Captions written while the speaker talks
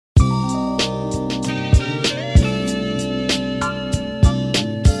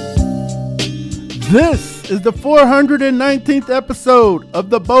This is the 419th episode of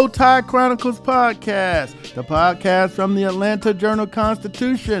the Bowtie Chronicles podcast, the podcast from the Atlanta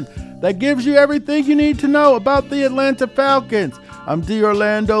Journal-Constitution that gives you everything you need to know about the Atlanta Falcons. I'm D.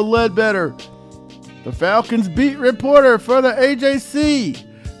 Orlando Ledbetter, the Falcons beat reporter for the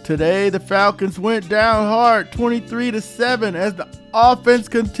AJC. Today, the Falcons went down hard, 23-7, as the offense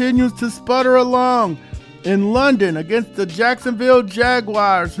continues to sputter along in London against the Jacksonville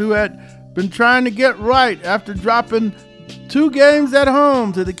Jaguars, who had been trying to get right after dropping 2 games at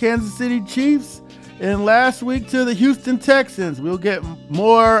home to the Kansas City Chiefs and last week to the Houston Texans. We'll get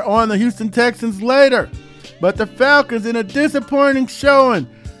more on the Houston Texans later. But the Falcons, in a disappointing showing,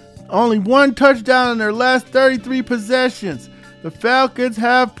 only 1 touchdown in their last 33 possessions. The Falcons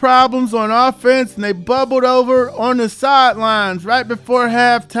have problems on offense, and they bubbled over on the sidelines right before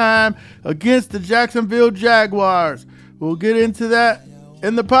halftime against the Jacksonville Jaguars. We'll get into that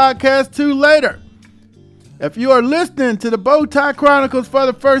in the podcast too later. If you are listening to the Bowtie Chronicles for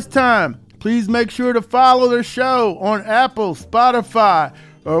the first time, please make sure to follow the show on Apple, Spotify,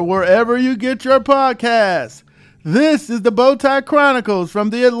 or wherever you get your podcasts. This is the Bowtie Chronicles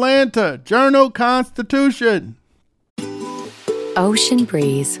from the Atlanta Journal-Constitution. Ocean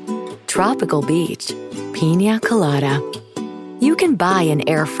breeze, tropical beach, pina colada. You can buy an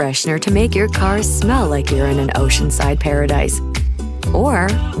air freshener to make your car smell like you're in an oceanside paradise. Or,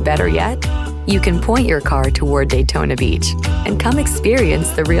 better yet, you can point your car toward Daytona Beach and come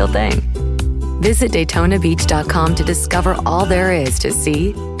experience the real thing. Visit DaytonaBeach.com to discover all there is to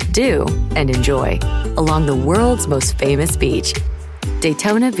see, do, and enjoy along the world's most famous beach.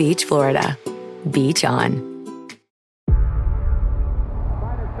 Daytona Beach, Florida. Beach on.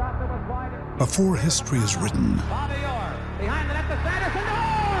 Before history is written,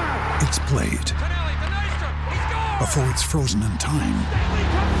 it's played. Before it's frozen in time,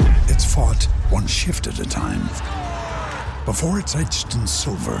 it's fought 1 shift at a time. Before it's etched in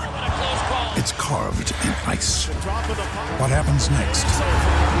silver, it's carved in ice. What happens next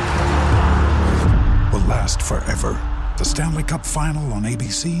will last forever. The Stanley Cup Final on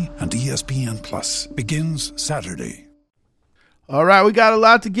ABC and ESPN Plus begins Saturday. All right, we got a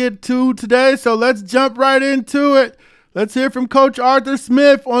lot to get to today, so let's jump right into it. Let's hear from Coach Arthur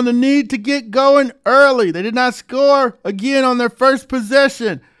Smith on the need to get going early. They did not score again on their first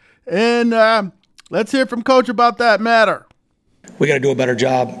possession. And let's hear from Coach about that matter. We got to do a better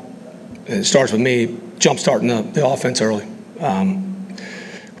job. It starts with me jump-starting the offense early.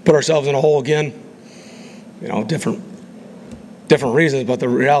 Put ourselves in a hole again. You know, different reasons, but the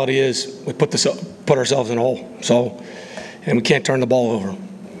reality is we put ourselves in a hole. And we can't turn the ball over.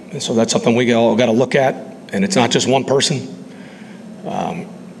 And so that's something we all got to look at. And it's not just one person.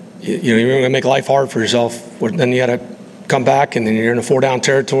 You're going to make life hard for yourself. Then you got to come back, and then you're in a 4-down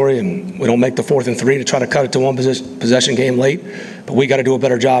territory, and we don't make the 4th and 3 to try to cut it to 1 possession game late. But we got to do a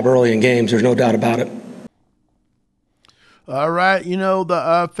better job early in games. There's no doubt about it. All right. You know,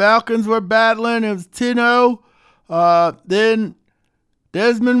 the Falcons were battling. It was 10-0. Then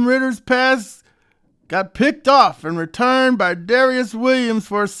Desmond Ritter's pass got picked off and returned by Darius Williams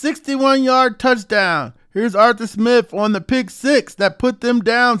for a 61-yard touchdown. Here's Arthur Smith on the pick 6 that put them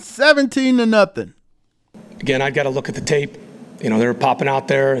down 17-0. Again, I got to look at the tape. You know, they were popping out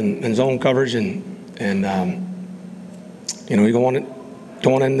there in zone coverage, and you know,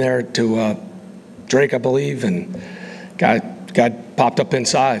 going in there to Drake, I believe, and got popped up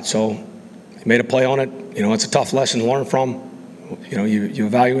inside. So he made a play on it. You know, it's a tough lesson to learn from. You know, you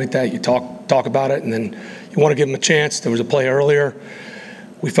evaluate that, you talk about it, and then you want to give him a chance. There was a play earlier.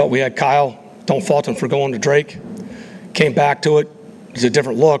 We felt we had Kyle. Don't fault him for going to Drake. Came back to it. It's a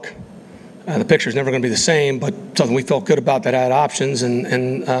different look. The picture's never going to be the same, but something we felt good about that had options,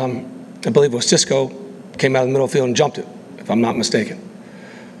 and I believe it was Cisco came out of the middle of the field and jumped it, if I'm not mistaken.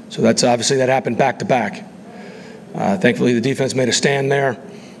 So that's obviously that happened back to back. Thankfully, the defense made a stand there,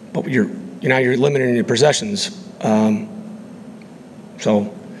 but you're limiting your possessions.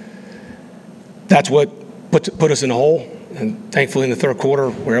 So that's what put us in a hole. And thankfully, in the third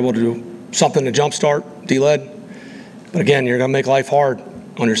quarter, we're able to do something to jumpstart D-led. But again, you're going to make life hard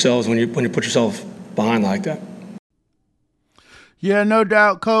on yourselves when you put yourself behind like that. Yeah, no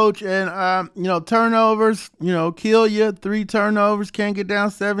doubt, Coach. And, you know, turnovers, you know, kill you. 3 turnovers, can't get down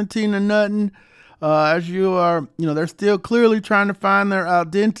 17-0. As you are, you know, they're still clearly trying to find their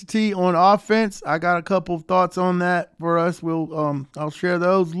identity on offense. I got a couple of thoughts on that for us. I'll share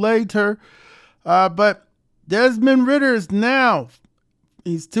those later. But Desmond Ridder is now,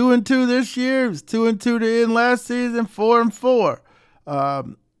 he's 2-2 this year. He was 2-2 to end last season, 4-4.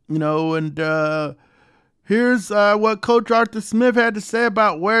 You know, and Here's what Coach Arthur Smith had to say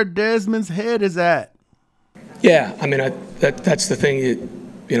about where Desmond's head is at. Yeah, I mean, that's the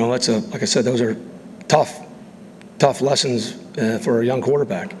thing. That's like I said, those are tough lessons for a young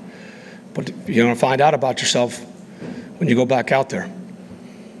quarterback. But you're going to find out about yourself when you go back out there.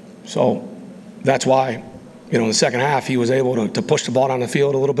 So that's why, in the second half, he was able to push the ball down the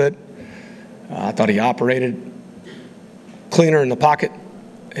field a little bit. I thought he operated cleaner in the pocket,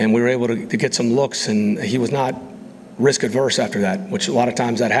 and we were able to get some looks, and he was not risk adverse after that, which a lot of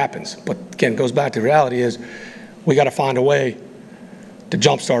times that happens. But again, it goes back to the reality is we got to find a way to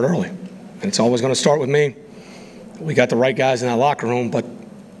jumpstart early. And it's always going to start with me. We got the right guys in that locker room, but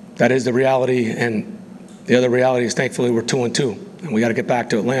that is the reality. And the other reality is thankfully we're 2-2, and we got to get back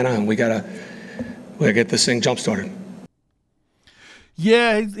to Atlanta, and we got to get this thing jump-started.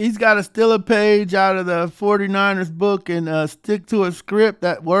 Yeah, he's got to steal a page out of the 49ers book and stick to a script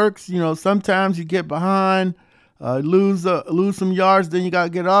that works. Sometimes you get behind, lose some yards, then you got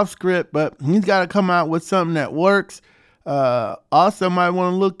to get off script. But he's got to come out with something that works. Also, might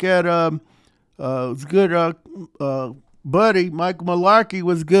want to look at it's good. Buddy Michael Malarkey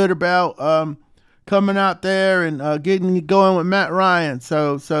was good about coming out there and getting going with Matt Ryan.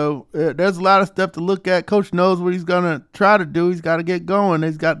 So there's a lot of stuff to look at. Coach knows what he's going to try to do. He's got to get going.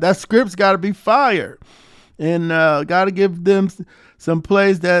 That script's got to be fired, and got to give them some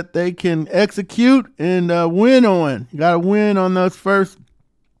plays that they can execute and win on. You got to win on those first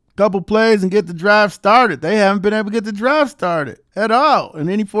couple plays and get the drive started. They haven't been able to get the drive started at all in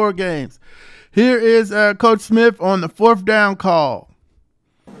any 4 games. Here is Coach Smith on the 4th down call.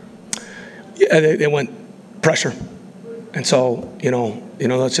 Yeah, they went pressure. And so,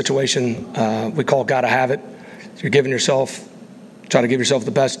 that situation we call gotta have it. So you're try to give yourself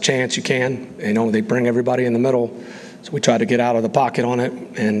the best chance you can. They bring everybody in the middle. So we try to get out of the pocket on it.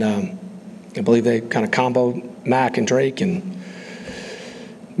 And I believe they kind of comboed Mack and Drake and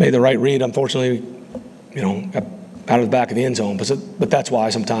made the right read. Unfortunately, got out of the back of the end zone. But that's why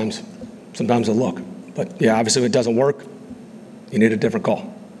sometimes they look. But, yeah, obviously if it doesn't work, you need a different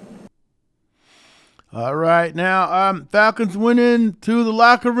call. All right, now Falcons went into the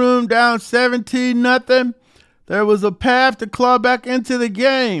locker room down 17-0. There was a path to claw back into the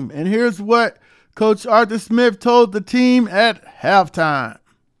game, and here's what Coach Arthur Smith told the team at halftime.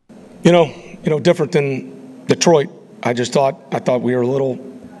 Different than Detroit. I thought we were a little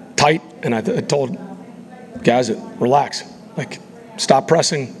tight, and I told guys, relax, stop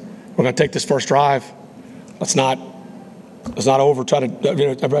pressing. We're going to take this first drive. Let's not try to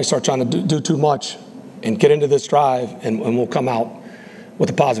everybody start trying to do too much. And get into this drive, and we'll come out with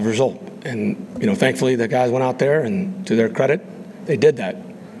a positive result. And, thankfully the guys went out there, and to their credit, they did that.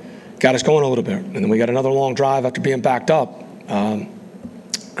 Got us going a little bit. And then we got another long drive after being backed up.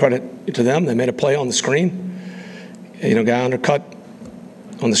 Credit to them. They made a play on the screen. Got undercut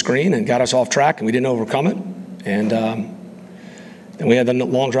on the screen and got us off track, and we didn't overcome it. And then we had the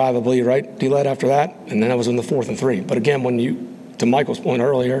long drive, I believe, right, D-Led, after that? And then that was in the 4th and 3. But again, to Michael's point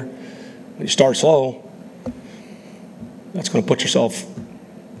earlier, when you start slow, that's going to put yourself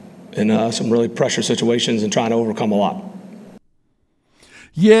in some really pressure situations and trying to overcome a lot.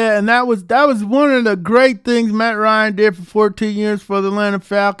 Yeah, and that was one of the great things Matt Ryan did for 14 years for the Atlanta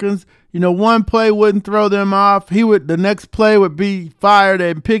Falcons. One play wouldn't throw them off. The next play would be fired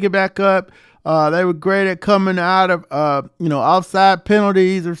and pick it back up. They were great at coming out of offside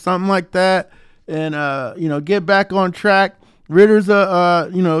penalties or something like that, and get back on track. Ritter's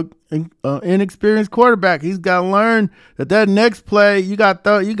inexperienced quarterback. He's got to learn that next play you got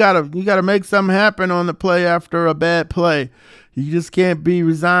to make something happen on the play after a bad play. You just can't be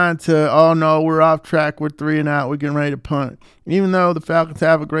resigned to, oh no, we're off track, we're 3 and out, we're getting ready to punt. Even though the Falcons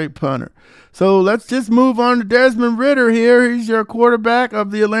have a great punter. So let's just move on to Desmond Ridder here. He's your quarterback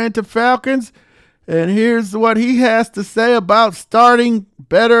of the Atlanta Falcons, and here's what he has to say about starting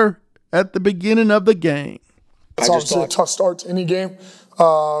better at the beginning of the game. It's obviously a tough start to any game,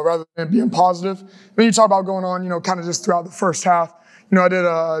 rather than being positive. When you talk about going on, kind of just throughout the first half, I did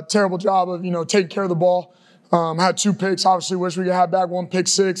a terrible job of, taking care of the ball. Had 2 picks, obviously wish we could have back 1 pick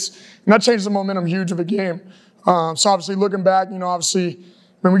 6. And that changed the momentum huge of the game. So obviously looking back, we got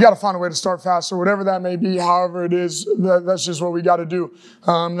to find a way to start faster, whatever that may be, however it is, that's just what we got to do.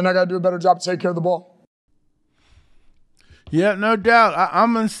 Then I got to do a better job to take care of the ball. Yeah, no doubt.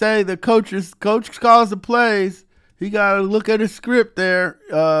 I'm going to say the coach calls the plays. He got to look at his script there,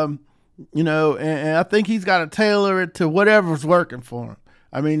 and I think he's got to tailor it to whatever's working for him.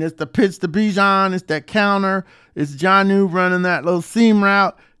 I mean, it's the pitch to Bijan, it's that counter, it's Jonnu running that little seam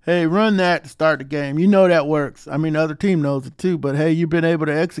route. Hey, run that to start the game. You know that works. I mean, the other team knows it too, but hey, you've been able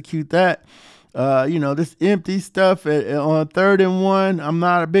to execute that. This empty stuff on 3rd and 1. I'm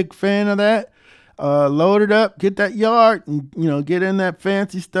not a big fan of that. Load it up, get that yard, and, get in that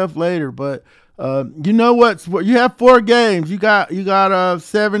fancy stuff later. But you have 4 games. You got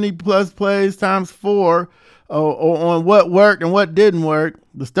 70 plus plays times 4 on what worked and what didn't work.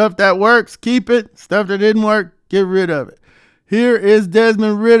 The stuff that works, keep it. Stuff that didn't work, get rid of it. Here is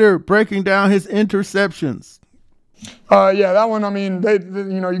Desmond Ridder breaking down his interceptions. That one, I mean,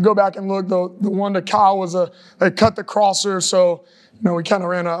 you go back and look, the one to Kyle they cut the crosser, so, we kind of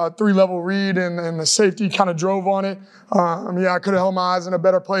ran a 3-level read and the safety kind of drove on it. I could have held my eyes in a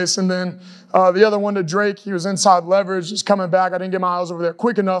better place. And then the other one to Drake, he was inside leverage, just coming back. I didn't get my eyes over there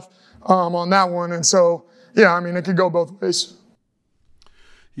quick enough on that one. And so, it could go both ways.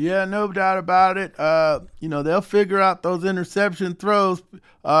 Yeah, no doubt about it. They'll figure out those interception throws.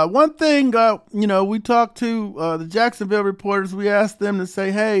 One thing, we talked to the Jacksonville reporters. We asked them to say,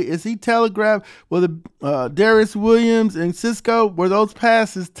 hey, is he telegraphed? Well, Darius Williams and Cisco, were those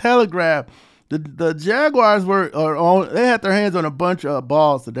passes telegraphed? The Jaguars they had their hands on a bunch of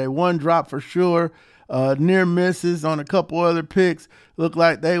balls today. One drop for sure, near misses on a couple other picks. Looked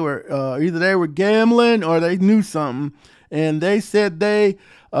like they were either they were gambling or they knew something. And they said they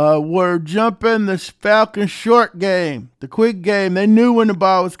were jumping the Falcons short game, the quick game. They knew when the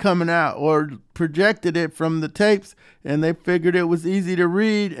ball was coming out or projected it from the tapes, and they figured it was easy to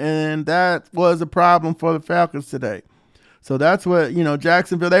read, and that was a problem for the Falcons today. So that's what,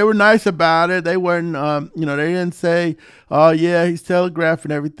 Jacksonville, they were nice about it. They weren't, they didn't say, oh, yeah, he's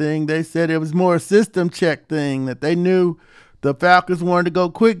telegraphing everything. They said it was more a system check thing, that they knew the Falcons wanted to go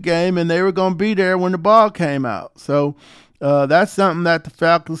quick game, and they were going to be there when the ball came out. So that's something that the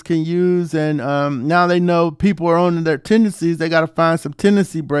Falcons can use, and now they know people are on their tendencies. They got to find some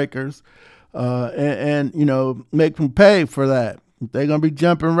tendency breakers and make them pay for that. If they're going to be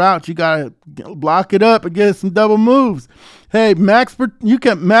jumping routes, you got to block it up and get some double moves. Hey, max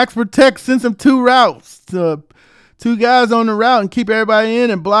protect, send some 2 routes, 2 guys on the route and keep everybody in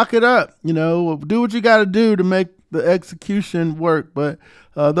and block it up. Do what you got to do to make the execution work. But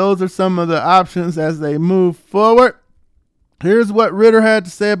those are some of the options as they move forward. Here's what Ridder had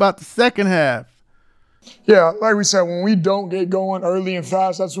to say about the second half. Yeah, like we said, when we don't get going early and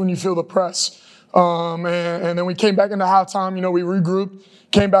fast, that's when you feel the press. And then we came back into halftime, we regrouped,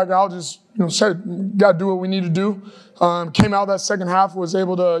 came back out, just, said, got to do what we need to do. Came out that second half, was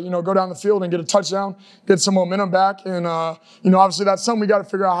able to, go down the field and get a touchdown, get some momentum back. And, obviously that's something we got to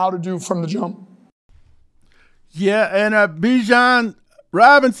figure out how to do from the jump. Yeah, and Bijan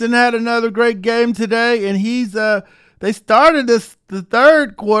Robinson had another great game today, and they started the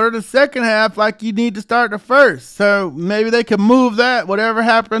third quarter, the second half, like you need to start the first. So maybe they can move that, whatever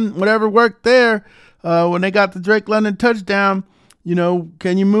happened, whatever worked there when they got the Drake London touchdown.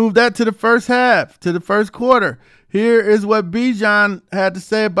 Can you move that to the first half, to the first quarter? Here is what Bijan had to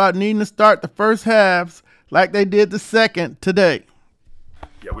say about needing to start the first halves like they did the second today.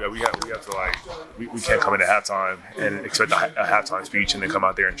 Yeah, we have to we can't come into halftime and expect a halftime speech and then come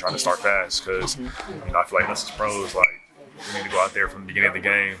out there and try to start fast because I feel like us as pros we need to go out there from the beginning of the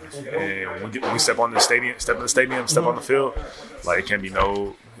game and when we step on the stadium, step on the field, it can't be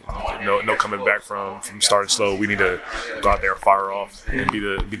no coming back from starting slow. We need to go out there and fire off and be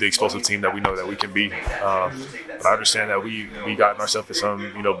the explosive team that we know that we can be. But I understand that we gotten ourselves in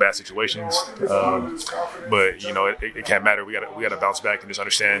some bad situations. But it can't matter. We got to bounce back and just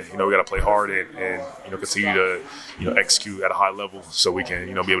understand. We got to play hard and continue to execute at a high level so we can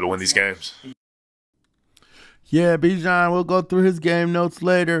be able to win these games. Yeah, Bijan, we'll go through his game notes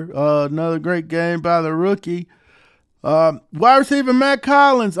later. Another great game by the rookie. Wide receiver Matt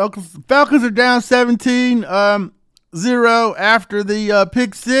Collins. Falcons are down 17-0 after the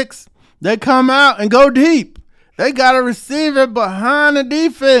pick 6. They come out and go deep. They got a receiver behind the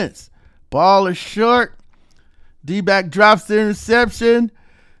defense. Ball is short. D-back drops the interception.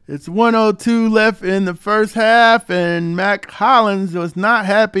 It's 1:02 left in the first half, and Matt Collins was not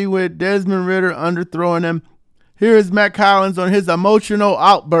happy with Desmond Ridder underthrowing him. Here is Matt Collins on his emotional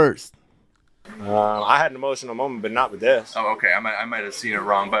outburst. I had an emotional moment, but not with this. Oh, okay. I might have seen it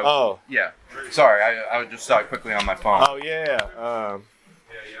wrong, but yeah. Sorry, I just saw it quickly on my phone. Oh yeah.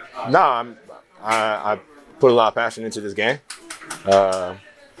 I put a lot of passion into this game.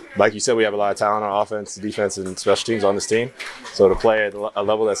 Like you said, we have a lot of talent on offense, defense, and special teams on this team. So to play at a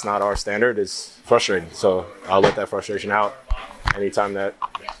level that's not our standard is frustrating. So I'll let that frustration out anytime that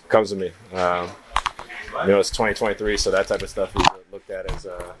comes to me. It's 2023, so that type of stuff is looked at as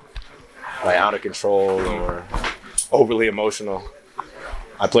out of control or overly emotional.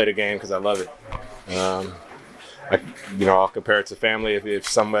 I play the game because I love it. I'll compare it to family. If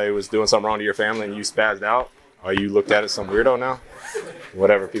somebody was doing something wrong to your family and you spazzed out, are you looked at as some weirdo now?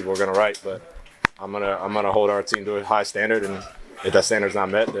 Whatever people are gonna write, but I'm gonna hold our team to a high standard, and if that standard's not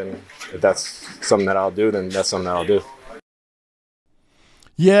met, then if that's something that I'll do, then that's something that I'll do.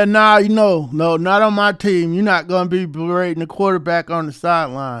 Yeah, no, not on my team. You're not going to be berating the quarterback on the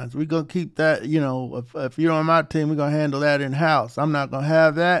sidelines. We're going to keep that, if you're on my team, we're going to handle that in-house. I'm not going to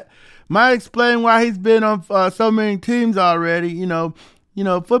have that. Might explain why he's been on so many teams already.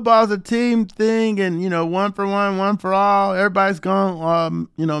 Football's a team thing, and, one for one, one for all. Everybody's going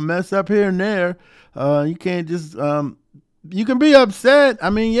to, mess up here and there. You can't just you can be upset. I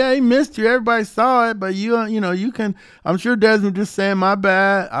mean, yeah, he missed you. Everybody saw it, but you can. I'm sure Desmond just saying, "My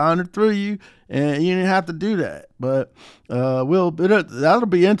bad, I underthrew you," and you didn't have to do that. But that'll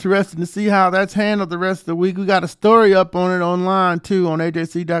be interesting to see how that's handled the rest of the week. We got a story up on it online too on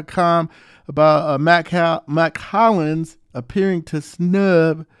AJC.com about Mac Hollins appearing to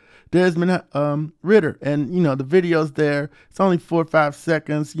snub Desmond Ridder, and the video's there. It's only 4 or 5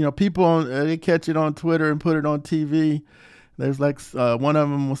 seconds. People they catch it on Twitter and put it on TV. There's one of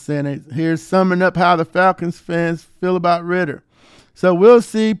them was saying, here's summing up how the Falcons fans feel about Ridder. So we'll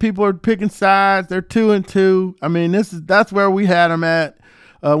see. People are picking sides. They're 2-2. I mean, that's where we had them at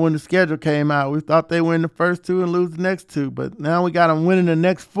when the schedule came out. We thought they win the first 2 and lose the next 2, but now we got them winning the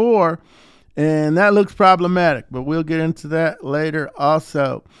next 4, and that looks problematic. But we'll get into that later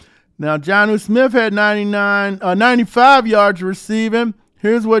also. Now, Jonnu Smith had 95 yards receiving.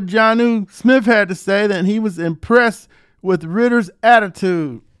 Here's what Jonnu Smith had to say, that he was impressed with Ridder's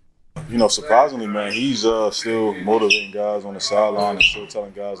attitude. Surprisingly, man, he's still motivating guys on the sideline and still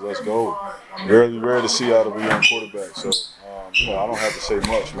telling guys, let's go. Rare to see out of a young quarterback. So, I don't have to say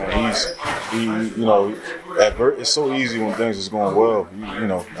much, man. It's so easy when things is going well.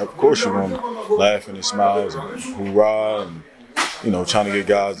 Of course you're going to laugh and smiles and hoorah and, trying to get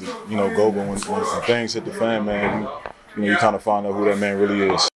guys to, go. But when things hit the fan, man, you kind of find out who that man really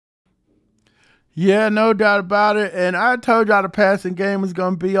is. Yeah, no doubt about it. And I told y'all the passing game was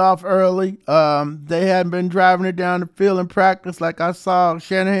going to be off early. They hadn't been driving it down the field in practice like I saw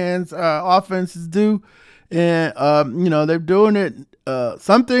Shanahan's offenses do. And, they're doing it.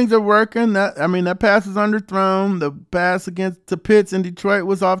 Some things are working. That pass was underthrown. The pass against the Pitts in Detroit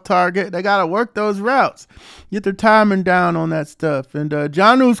was off target. They got to work those routes, get their timing down on that stuff. And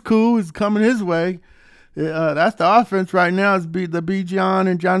Jonnu's cool. He's coming his way. That's the offense right now, is the B. John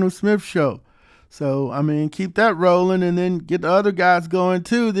and Jonnu Smith show. So, keep that rolling and then get the other guys going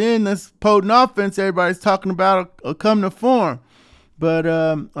too. Then this potent offense everybody's talking about will come to form. But,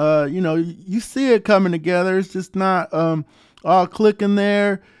 you see it coming together. It's just not all clicking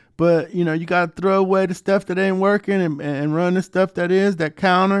there. But, you got to throw away the stuff that ain't working and run the stuff that is, that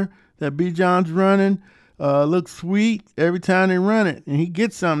counter that B. John's running. Looks sweet every time they run it. And he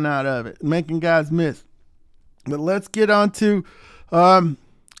gets something out of it, making guys miss. But let's get on to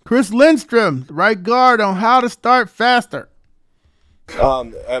Chris Lindstrom, right guard, on how to start faster.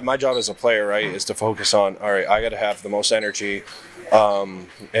 My job as a player, right, is to focus on, all right, I got to have the most energy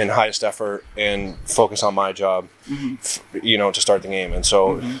and highest effort and focus on my job, to start the game. And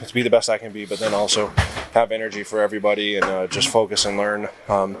so to be the best I can be, but then also have energy for everybody and just focus and learn.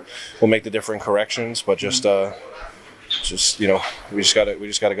 We'll make the different corrections, but we just gotta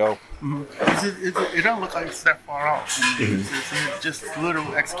go. It don't look like it's that far off. It's just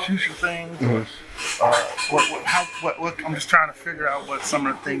little execution things. I'm just trying to figure out what some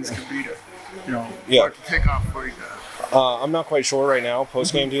of the things could be to take off for you guys. I'm not quite sure right now.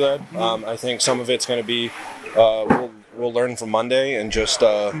 Post game, D-Led. I think some of it's going to be we'll learn from Monday, and just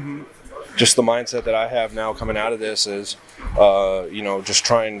the mindset that I have now coming out of this is just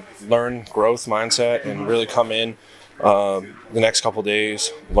try and learn growth mindset and really come in the next couple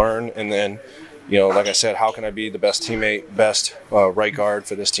days, learn, and then, like I said, how can I be the best teammate, best right guard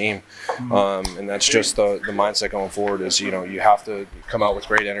for this team? And that's just the mindset going forward is, you have to come out with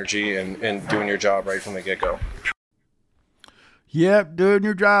great energy and doing your job right from the get-go. Yep, doing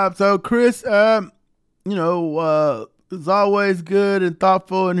your job. So Chris, is always good and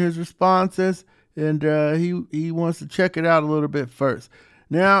thoughtful in his responses, and he wants to check it out a little bit first.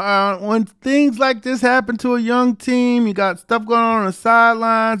 Now, when things like this happen to a young team, you got stuff going on the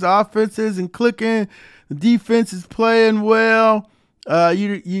sidelines, the offense isn't clicking, the defense is playing well.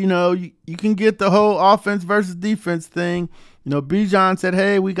 You can get the whole offense versus defense thing. Bijan said,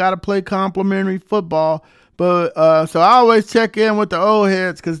 hey, we got to play complementary football. But so I always check in with the old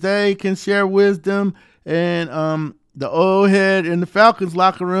heads because they can share wisdom. And the old head in the Falcons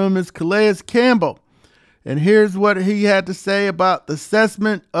locker room is Calais Campbell. And here's what he had to say about the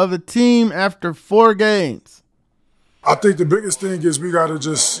assessment of the team after 4 games. I think the biggest thing is we got to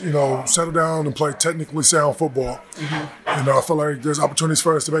just, settle down and play technically sound football. Mm-hmm. I feel like there's opportunities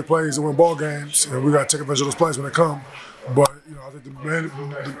for us to make plays and win ball games, and we got to take advantage of those plays when they come. But, I think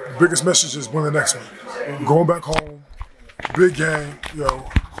the biggest message is win the next one. Mm-hmm. Going back home, big game,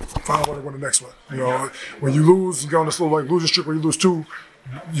 find a way to win the next one. When you lose, you go on this little losing streak where you lose 2,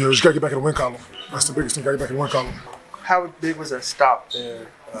 you just got to get back in the win column. That's the biggest thing, got to get back in the win column. How big was that stop there,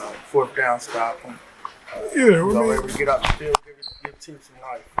 4th down stop? Able to get up the field, give team some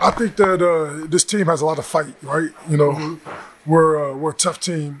life. I think that this team has a lot of fight, right? Mm-hmm. We're a tough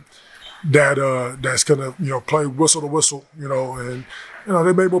team that's gonna play whistle to whistle, and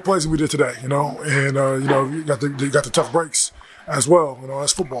they made more plays than we did today, and you got the tough breaks as well.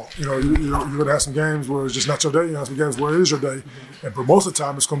 That's football. You're gonna have some games where it's just not your day. You have some games where it is your day, but most of the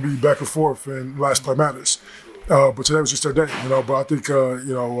time it's gonna be back and forth, and last play matters. But today was just their day, But I think,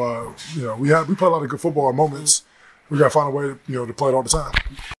 we play a lot of good football at moments. We got to find a way to play it all the time.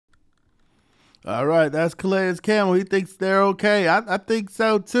 All right, that's Calais Campbell. He thinks they're okay. I think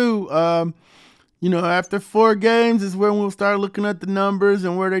so too. After 4 games is when we'll start looking at the numbers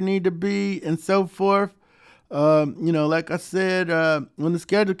and where they need to be and so forth. Like I said, when the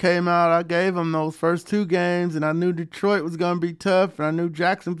schedule came out, I gave them those first 2 games, and I knew Detroit was going to be tough, and I knew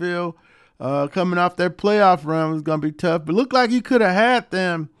Jacksonville. Coming off their playoff run was going to be tough. But it looked like you could have had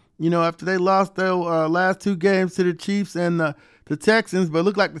them, after they lost their last 2 games to the Chiefs and the Texans. But it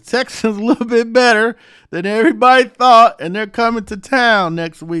looked like the Texans a little bit better than everybody thought, and they're coming to town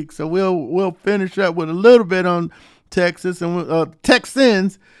next week. So we'll finish up with a little bit on Texans, and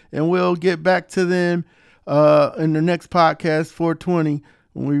we'll get back to them in the next podcast, 420,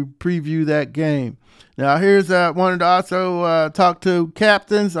 when we preview that game. Now, here's wanted to also talk to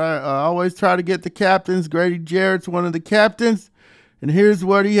captains. I always try to get the captains. Grady Jarrett's one of the captains. And here's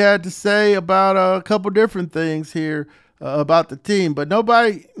what he had to say about a couple different things here about the team. But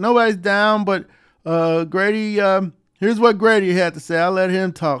nobody's down. But Grady, here's what Grady had to say. I'll let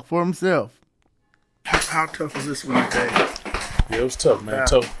him talk for himself. How tough was this one today? Yeah, it was tough, man.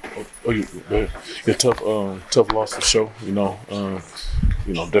 Tough. Tough loss to show.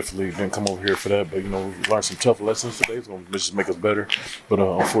 Definitely didn't come over here for that. But we learned some tough lessons today. It's gonna just make us better. But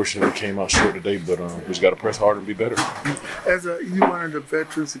unfortunately, we came out short today. But we just got to press harder and be better. As you one of the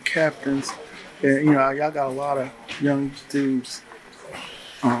veterans and captains, and y'all got a lot of young dudes.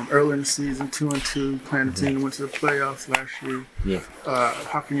 Early in the season, 2-2, playing the team that went to the playoffs last year. Yeah.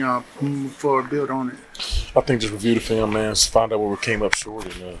 How can y'all move forward, build on it? I think just review the film, man. Find out where we came up short,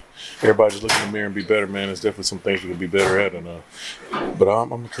 and everybody just look in the mirror and be better, man. There's definitely some things we can be better at, but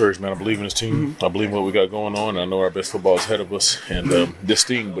I'm encouraged, man. I believe in this team. Mm-hmm. I believe in what we got going on. I know our best football is ahead of us, and this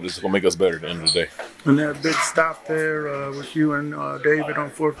team, but it's gonna make us better at the end of the day. And that big stop there with you and David on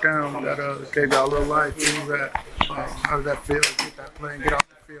 4th down, that gave y'all a little life. How did that feel to get that play and get off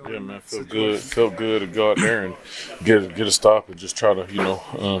the field? Yeah, man, felt good to go out there and get a stop and just try to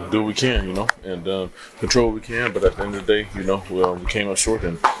do what we can, and control what we can. But at the end of the day, we came up short,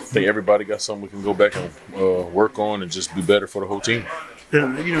 and I think everybody got something we can go back and work on and just be better for the whole team.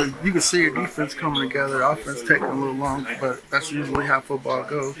 Yeah, you can see your defense coming together. Offense taking a little longer, but that's usually how football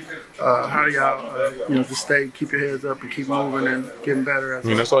goes. How do y'all, just keep your heads up and keep moving and getting better?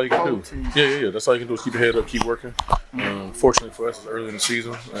 That's all you can do. Team. Yeah. That's all you can do is keep your head up, keep working. Fortunately for us, it's early in the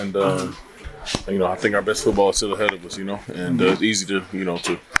season, and I think our best football is still ahead of us. And it's easy to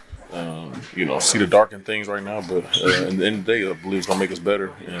see the darkened things right now, but at the end of the day, I believe it's gonna make us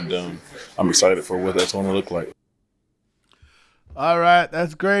better, and I'm excited for what that's gonna look like. All right,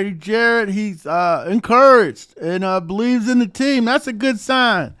 that's Grady Jarrett. He's encouraged and believes in the team. That's a good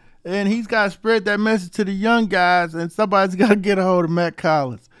sign. And he's got to spread that message to the young guys, and somebody's got to get a hold of Matt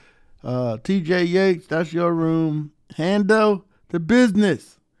Collins. TJ Yates, that's your room. Handle the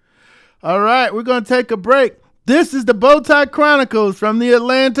business. All right, we're going to take a break. This is the Bowtie Chronicles from the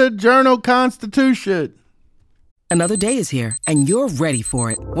Atlanta Journal-Constitution. Another day is here, and you're ready for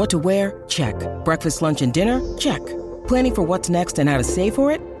it. What to wear? Check. Breakfast, lunch, and dinner? Check. Planning for what's next and how to save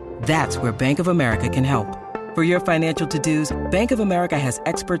for it? That's where Bank of America can help. For your financial to-dos, Bank of America has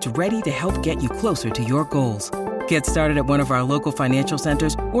experts ready to help get you closer to your goals. Get started at one of our local financial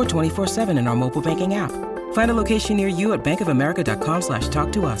centers or 24/7 in our mobile banking app. Find a location near you at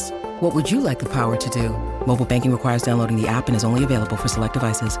bankofamerica.com/talktous. What would you like the power to do? Mobile banking requires downloading the app and is only available for select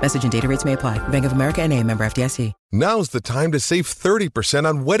devices. Message and data rates may apply. Bank of America NA, member FDIC. Now's the time to save 30%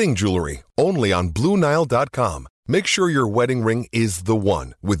 on wedding jewelry, only on BlueNile.com. Make sure your wedding ring is the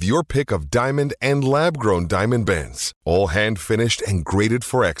one with your pick of diamond and lab-grown diamond bands, all hand-finished and graded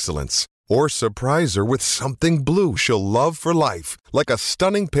for excellence. Or surprise her with something blue she'll love for life, like a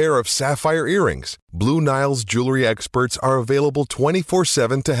stunning pair of sapphire earrings. Blue Nile's jewelry experts are available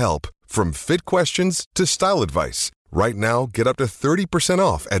 24/7 to help, from fit questions to style advice. Right now, get up to 30%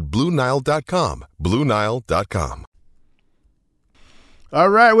 off at BlueNile.com. BlueNile.com. All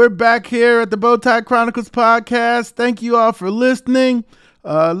right, we're back here at the Bowtie Chronicles podcast. Thank you all for listening.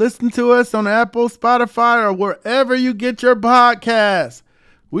 Listen to us on Apple, Spotify, or wherever you get your podcasts.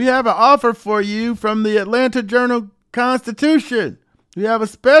 We have an offer for you from the Atlanta Journal-Constitution. We have a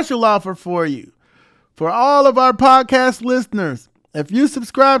special offer for you. For all of our podcast listeners, if you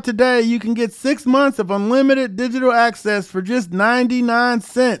subscribe today, you can get 6 months of unlimited digital access for just 99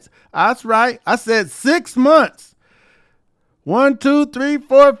 cents. That's right. I said 6 months. 1, 2, 3,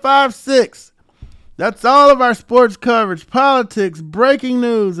 4, 5, 6. That's all of our sports coverage, politics, breaking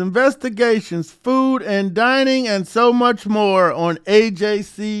news, investigations, food and dining, and so much more on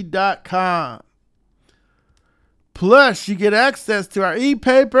AJC.com. Plus, you get access to our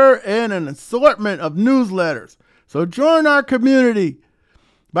e-paper and an assortment of newsletters. So join our community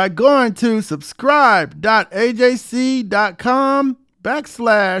by going to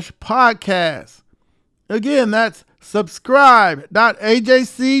subscribe.ajc.com/podcast. Again, that's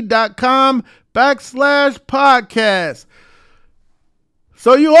subscribe.ajc.com/podcast.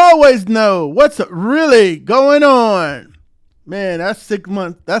 So you always know what's really going on. Man, that's 6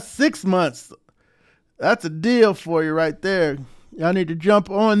 months. That's 6 months. That's a deal for you right there. Y'all need to jump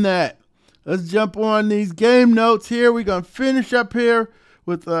on that. Let's jump on these game notes here. We're going to finish up here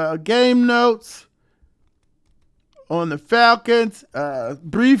with game notes on the Falcons.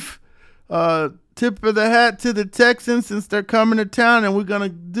 Brief tip of the hat to the Texans since they're coming to town, and we're going to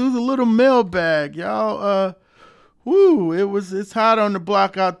do the little mailbag. Y'all, it's hot on the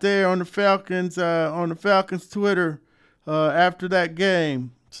block out there on the Falcons Twitter after that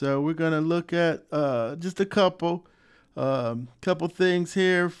game. So we're going to look at just a couple things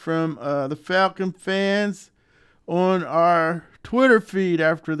here from the Falcon fans on our Twitter feed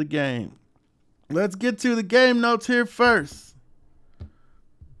after the game. Let's get to the game notes here first.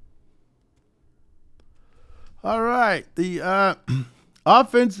 All right. The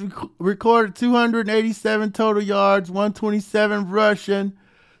offense recorded 287 total yards, 127 rushing,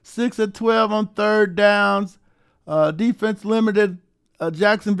 6 of 12 on third downs. Defense limited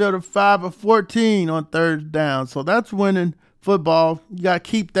Jacksonville to 5 of 14 on third down. So that's winning football. You got to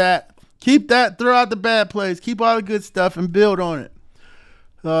keep that. Keep that, throw out the bad plays. Keep all the good stuff and build on it.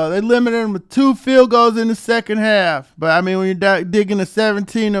 They limited them with 2 field goals in the second half. But, I mean, when you're digging a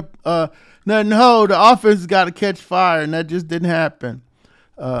 17 nothing hold, the offense has got to catch fire, and that just didn't happen.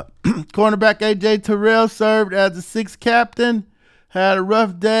 Cornerback A.J. Terrell served as the 6th captain. Had a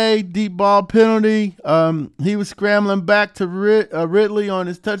rough day, deep ball penalty. He was scrambling back to Ridley on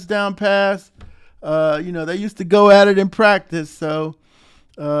his touchdown pass. They used to go at it in practice, so,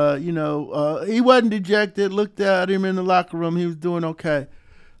 he wasn't dejected. Looked at him in the locker room. He was doing okay.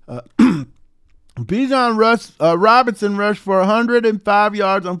 Bijan Robinson rushed for 105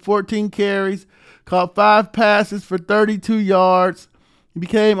 yards on 14 carries, caught 5 passes for 32 yards. He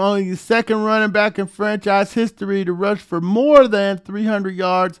became only the second running back in franchise history to rush for more than 300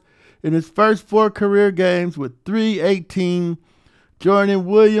 yards in his first 4 career games with 318, joining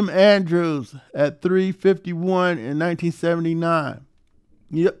William Andrews at 351 in 1979.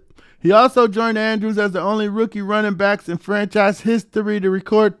 Yep. He also joined Andrews as the only rookie running backs in franchise history to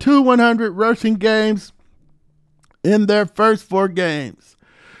record 2 100 rushing games in their first 4 games.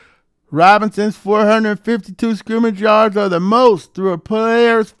 Robinson's 452 scrimmage yards are the most through a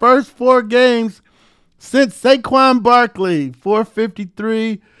player's first 4 games since Saquon Barkley,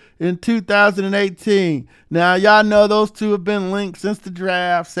 453 in 2018. Now, y'all know those two have been linked since the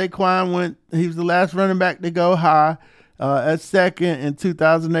draft. Saquon he was the last running back to go high at 2nd in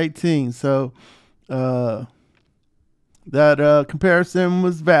 2018. So that comparison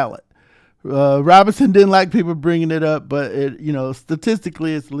was valid. Robinson didn't like people bringing it up, but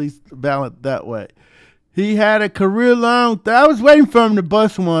statistically it's at least valid that way. He had a career-long. I was waiting for him to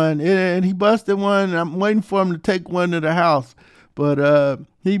bust one, and he busted one. And I'm waiting for him to take one to the house, but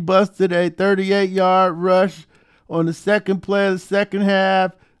he busted a 38-yard rush on the second play of the second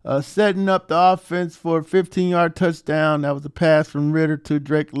half, setting up the offense for a 15-yard touchdown. That was a pass from Ritter to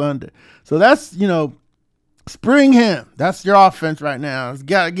Drake London. So that's spring him. That's your offense right now. You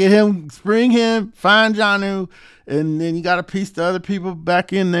got to get him, spring him, find Jonnu, and then you got to piece the other people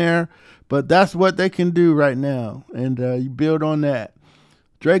back in there. But that's what they can do right now, and you build on that.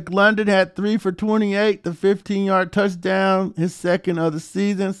 Drake London had 3 for 28, the 15-yard touchdown, his 2nd of the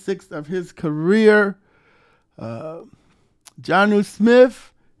season, 6th of his career. Jonnu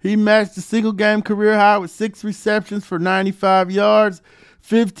Smith, He matched the single-game career high with 6 receptions for 95 yards,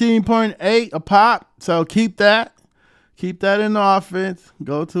 15.8 a pop. So keep that. Keep that in the offense.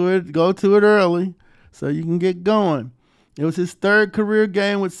 Go to it early so you can get going. It was his 3rd career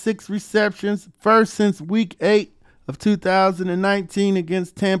game with 6 receptions, first since Week 8 of 2019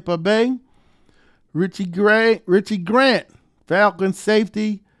 against Tampa Bay. Richie Grant, Falcons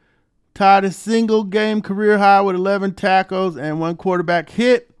safety, tied a single-game career high with 11 tackles and 1 quarterback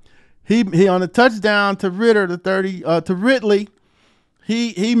hit. He on a touchdown to Ridley.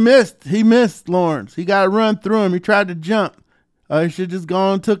 He missed Lawrence. He got to run through him. He tried to jump. He should just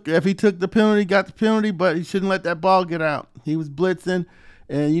go and if he took the penalty, got the penalty, but he shouldn't let that ball get out. He was blitzing,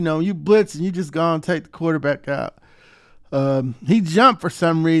 and you blitz and you just go and take the quarterback out. He jumped for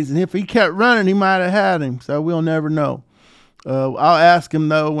some reason. If he kept running, he might have had him. So we'll never know. I'll ask him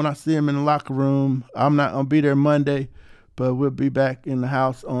though when I see him in the locker room. I'm not gonna be there Monday, but we'll be back in the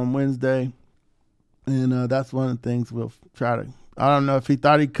house on Wednesday, and that's one of the things we'll try to. I don't know if he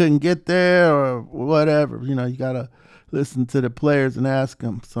thought he couldn't get there or whatever. You gotta listen to the players and ask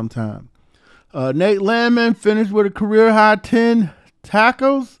them sometime. Nate Landman finished with a career high 10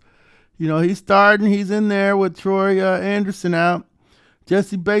 tackles. He's starting. He's in there with Troy Anderson out.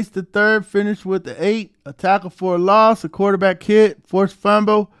 Jesse Bates III finished with the 8, a tackle for a loss, a quarterback hit, forced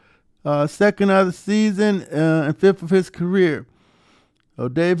fumble, 2nd of the season, and 5th of his career.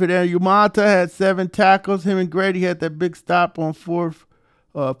 David Ayumata had 7 tackles. Him and Grady had that big stop on fourth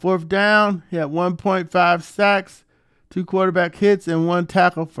down. He had 1.5 sacks, 2 quarterback hits, and 1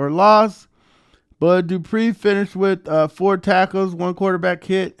 tackle for loss. Bud Dupree finished with 4 tackles, 1 quarterback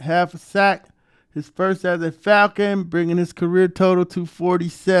hit, half a sack. His first as a Falcon, bringing his career total to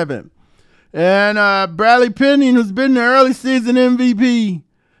 47. And Bradley Pinion, who's been the early season MVP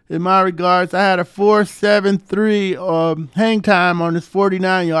in my regards. I had a 4.73 hang time on his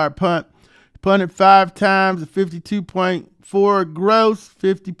 49-yard punt. He punted 5 times, a 52.4 gross,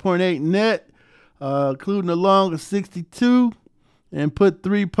 50.8 net, including a long of 62, and put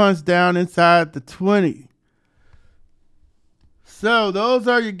 3 punts down inside the 20. So those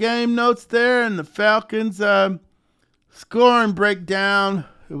are your game notes there, and the Falcons scoring breakdown.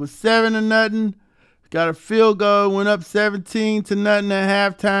 It was 7-0. Got a field goal, went up 17-0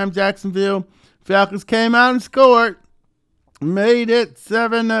 at halftime. Jacksonville Falcons came out and scored, made it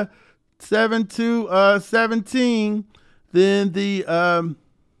 7-17. Then they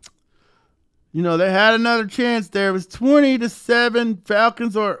had another chance there. It was 20-7.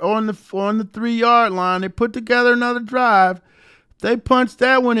 Falcons are on the 3-yard line. They put together another drive. They punched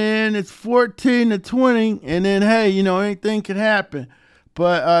that one in. It's 14-20, and then anything could happen.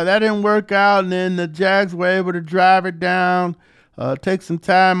 But that didn't work out, and then the Jags were able to drive it down, take some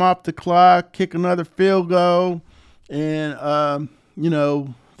time off the clock, kick another field goal, and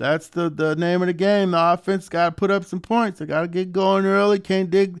that's the name of the game. The offense got to put up some points. They got to get going early.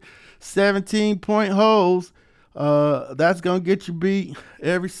 Can't dig 17-point holes. That's gonna get you beat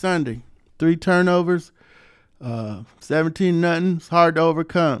every Sunday. 3 turnovers. 17-0. It's hard to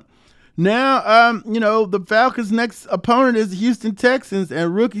overcome. Now, the Falcons' next opponent is the Houston Texans,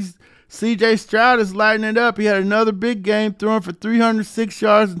 and rookie C.J. Stroud is lighting it up. He had another big game, throwing for 306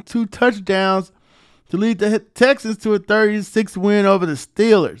 yards and 2 touchdowns to lead the Texans to a 36 win over the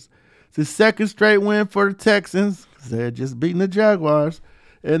Steelers. It's his 2nd straight win for the Texans, because they had just beaten the Jaguars,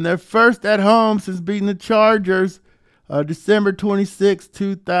 and their first at home since beating the Chargers December 26,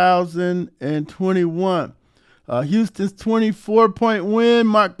 2021. Houston's 24-point win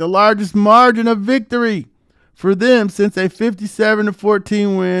marked the largest margin of victory for them since a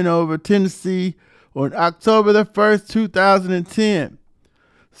 57-14 win over Tennessee on October the 1st, 2010.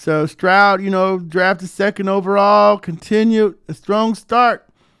 So Stroud, drafted 2nd overall, continued a strong start.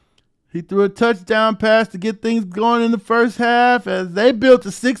 He threw a touchdown pass to get things going in the first half as they built a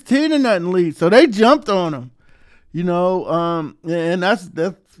 16-0 lead. So they jumped on them, and that's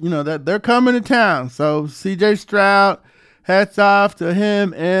that they're coming to town. So C.J. Stroud, hats off to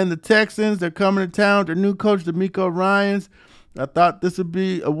him and the Texans. They're coming to town with their new coach, DeMeco Ryans. I thought this would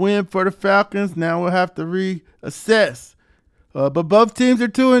be a win for the Falcons. Now we'll have to reassess. But both teams are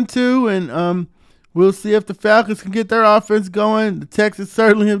 2-2, and we'll see if the Falcons can get their offense going. The Texans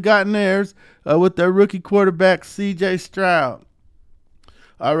certainly have gotten theirs with their rookie quarterback, C.J. Stroud.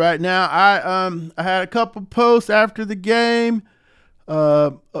 All right, now I had a couple posts after the game.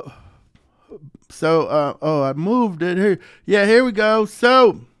 I moved it here. Yeah, here we go.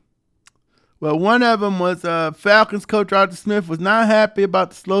 So, one of them was Falcons coach Arthur Smith was not happy about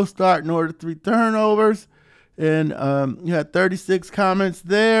the slow start in order 3 turnovers. And you had 36 comments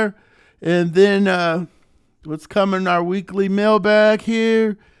there. And then what's coming in our weekly mailbag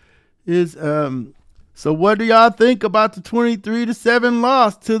here is so what do y'all think about the 23-7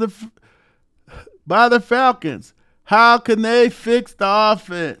 loss by the Falcons? How can they fix the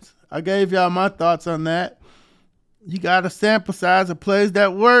offense? I gave y'all my thoughts on that. You got a sample size of plays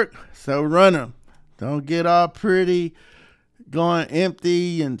that work, so run them. Don't get all pretty going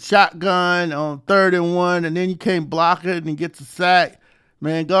empty and shotgun on 3rd and 1, and then you can't block it and he gets a sack.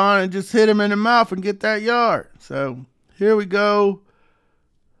 Man, go on and just hit him in the mouth and get that yard. So here we go.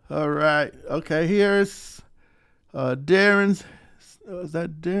 All right. Okay, here's Darren's. Is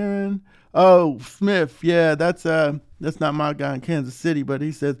that Darren? Oh, Smith. Yeah, that's not my guy in Kansas City, but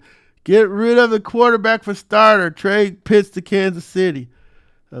he says, get rid of the quarterback for starter. Trade Pitts to Kansas City.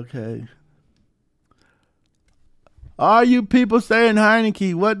 Okay. All you people saying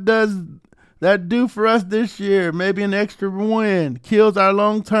Heineke, what does that do for us this year? Maybe an extra win. Kills our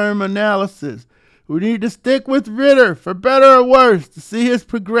long-term analysis. We need to stick with Ritter, for better or worse, to see his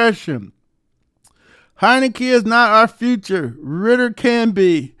progression. Heineke is not our future. Ritter can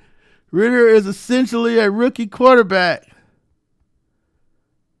be. Ritter is essentially a rookie quarterback.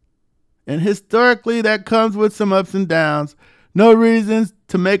 And historically, that comes with some ups and downs. No reasons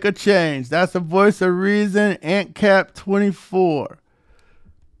to make a change. That's a voice of reason. AntCap24.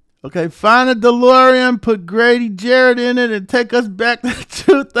 Okay, find a DeLorean, put Grady Jarrett in it, and take us back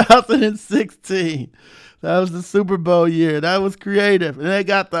to 2016. That was the Super Bowl year. That was creative. And they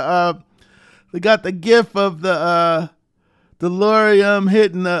got the gif of the DeLorean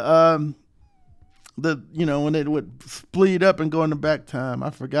hitting the when it would split up and go into back time.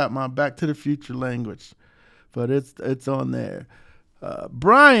 I forgot my Back to the Future language, but it's on there.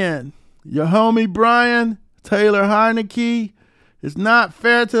 Brian, your homie Brian Taylor Heineke. It's not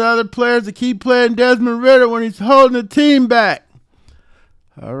fair to the other players to keep playing Desmond Ritter when he's holding the team back.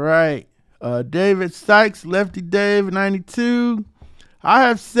 All right. David Sykes, Lefty Dave, 92. I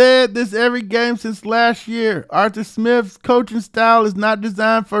have said this every game since last year. Arthur Smith's coaching style is not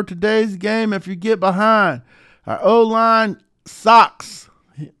designed for today's game if you get behind. Our O-line sucks.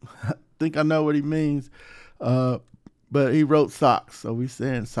 I think I know what he means. But he wrote socks, so we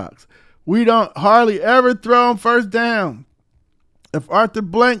saying socks. We don't hardly ever throw on first down. If Arthur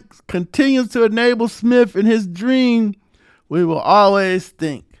Blank continues to enable Smith in his dream, we will always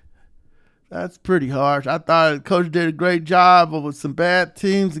think. That's pretty harsh. I thought the coach did a great job with some bad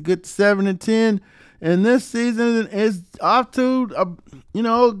teams to get to 7-10. And this season is off to a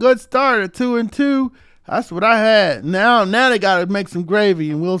good start at 2-2. That's what I had. Now they got to make some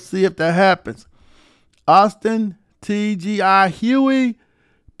gravy, and we'll see if that happens. Austin TGI Huey.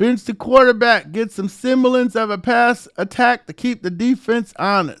 Bench the quarterback. Get some semblance of a pass attack to keep the defense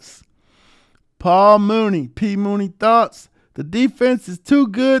honest. Paul Mooney. P. Mooney thoughts. The defense is too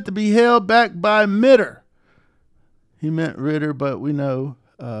good to be held back by Mitter. He meant Ritter, but we know.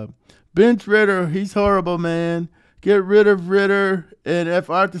 Bench Ritter. He's horrible, man. Get rid of Ritter. And if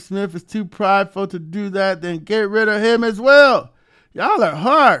Arthur Smith is too prideful to do that, then get rid of him as well. Y'all are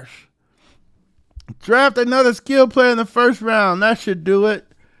harsh. Draft another skill player in the first round. That should do it.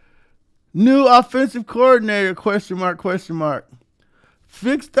 New offensive coordinator, ?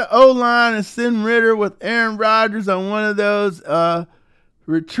 Fix the O-line and send Ritter with Aaron Rodgers on one of those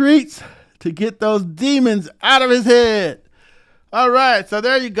retreats to get those demons out of his head. All right, so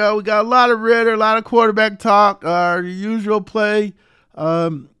there you go. We got a lot of Ritter, a lot of quarterback talk. Our usual play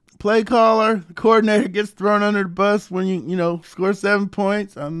caller, the coordinator gets thrown under the bus when you score 7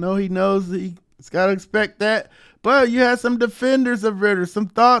 points. I know he knows he's got to expect that. But you had some defenders of Ritter, some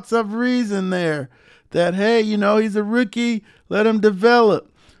thoughts of reason there that, hey, he's a rookie, let him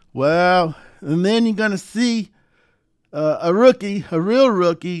develop. Well, and then you're going to see a real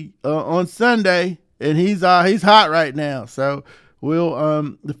rookie on Sunday, and he's hot right now. So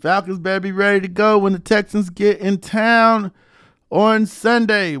the Falcons better be ready to go when the Texans get in town on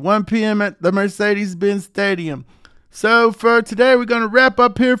Sunday, 1 p.m. at the Mercedes-Benz Stadium. So for today, we're going to wrap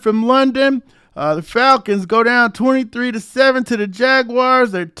up here from London. The Falcons go down 23-7 to the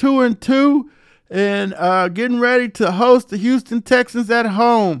Jaguars. They're 2-2 and getting ready to host the Houston Texans at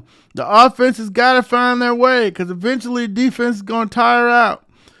home. The offense has got to find their way because eventually the defense is going to tire out.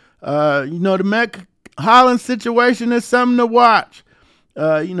 The Mac Hollins situation is something to watch.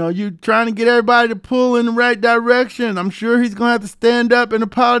 You trying to get everybody to pull in the right direction. I'm sure he's going to have to stand up and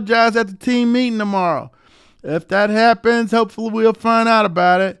apologize at the team meeting tomorrow. If that happens, hopefully we'll find out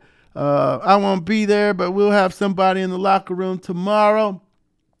about it. I won't be there, but we'll have somebody in the locker room tomorrow.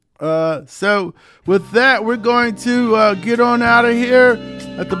 So with that, we're going to get on out of here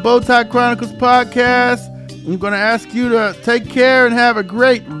at the Bowtie Chronicles podcast. I'm going to ask you to take care and have a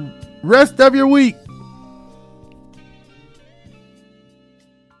great rest of your week.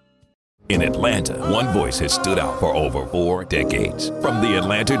 In Atlanta, one voice has stood out for over 4 decades. From the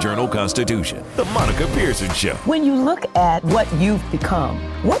Atlanta Journal-Constitution, The Monica Pearson Show. When you look at what you've become,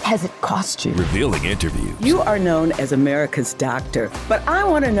 what has it cost you? Revealing interviews. You are known as America's doctor, but I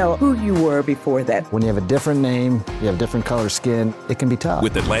want to know who you were before that. When you have a different name, you have different color skin, it can be tough.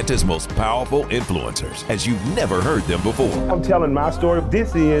 With Atlanta's most powerful influencers, as you've never heard them before. I'm telling my story.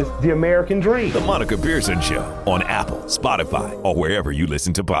 This is the American dream. The Monica Pearson Show on Apple, Spotify, or wherever you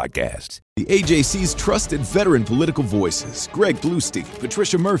listen to podcasts. The AJC's trusted veteran political voices, Greg Bluestein,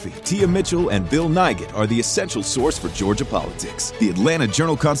 Patricia Murphy, Tia Mitchell, and Bill Nighet, are the essential source for Georgia politics. The Atlanta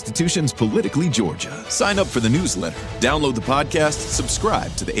Journal-Constitution's Politically Georgia. Sign up for the newsletter, download the podcast,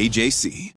 subscribe to the AJC.